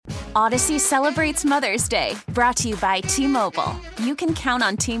Odyssey celebrates Mother's Day, brought to you by T-Mobile. You can count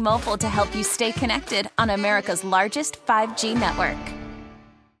on T-Mobile to help you stay connected on America's largest 5G network.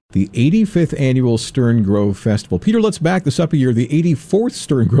 The 85th Annual Stern Grove Festival. Peter, let's back this up a year. The 84th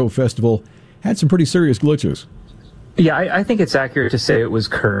Stern Grove Festival had some pretty serious glitches. Yeah, I think it's accurate to say it was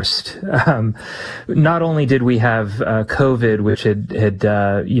cursed. Not only did we have COVID, which had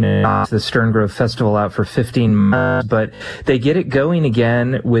knocked the Stern Grove Festival out for 15 months, but they get it going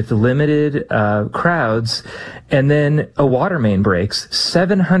again with limited crowds, and then a water main breaks.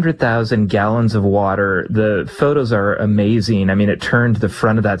 700,000 gallons of water. The photos are amazing. I mean, it turned the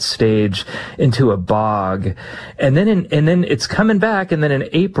front of that stage into a bog, and then it's coming back. And then in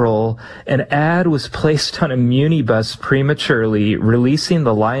April, an ad was placed on a Muni bus prematurely, releasing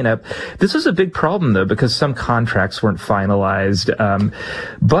the lineup. This was a big problem, though, because some contracts weren't finalized.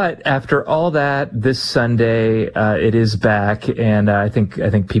 But after all that, this Sunday, it is back, and I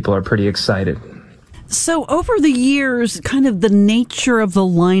think people are pretty excited. So over the years, kind of the nature of the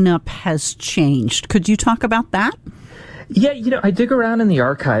lineup has changed. Could you talk about that? Yeah, I dig around in the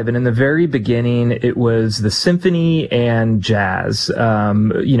archive, and in the very beginning, it was the symphony and jazz, a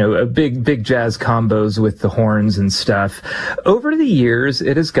big jazz combos with the horns and stuff. Over the years,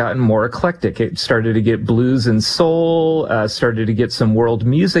 it has gotten more eclectic. It started to get blues and soul, started to get some world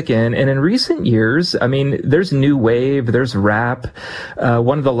music in, and in recent years, I mean, there's new wave, there's rap.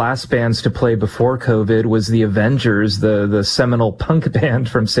 One of the last bands to play before COVID was the Avengers, the seminal punk band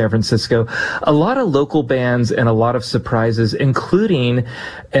from San Francisco. A lot of local bands and a lot of surprises, including,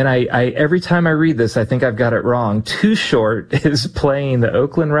 and I every time I read this, I think I've got it wrong. Too Short is playing, the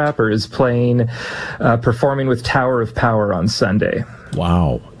Oakland rapper is playing, performing with Tower of Power on Sunday.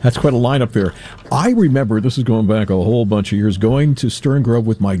 Wow, that's quite a lineup there. I remember, this is going back a whole bunch of years, going to Stern Grove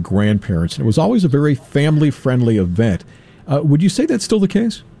with my grandparents, and it was always a very family-friendly event. Would you say that's still the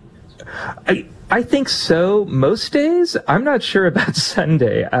case? I think so. Most days. I'm not sure about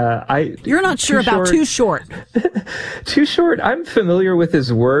Sunday. You're not sure about Too Short. Too Short. I'm familiar with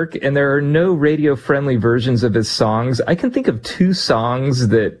his work, and there are no radio-friendly versions of his songs. I can think of 2 songs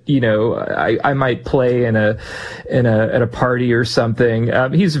that I might play at a party or something.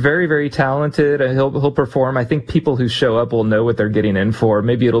 He's very, very talented, and he'll perform. I think people who show up will know what they're getting in for.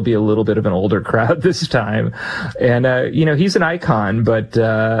 Maybe it'll be a little bit of an older crowd this time, and he's an icon, but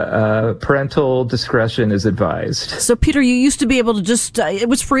parental discretion is advised. So, Peter, you used to be able to just, it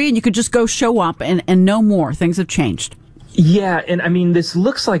was free and you could just go show up and no more. Things have changed. Yeah, and I mean, this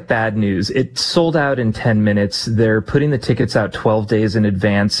looks like bad news. It sold out in 10 minutes. They're putting the tickets out 12 days in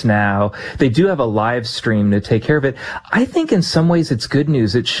advance now. They do have a live stream to take care of it. I think in some ways it's good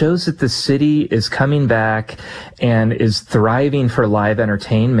news. It shows that the city is coming back and is thriving for live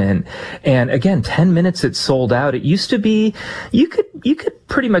entertainment. And again, 10 minutes it sold out. It used to be, you could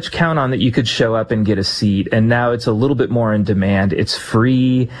pretty much count on that you could show up and get a seat. And now it's a little bit more in demand. It's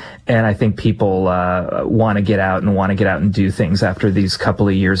free. And I think people want to get out and do things after these couple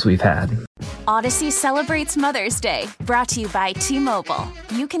of years we've had. Odyssey celebrates Mother's Day, brought to you by T-Mobile.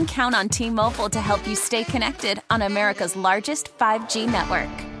 You can count on T-Mobile to help you stay connected on America's largest 5G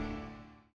network.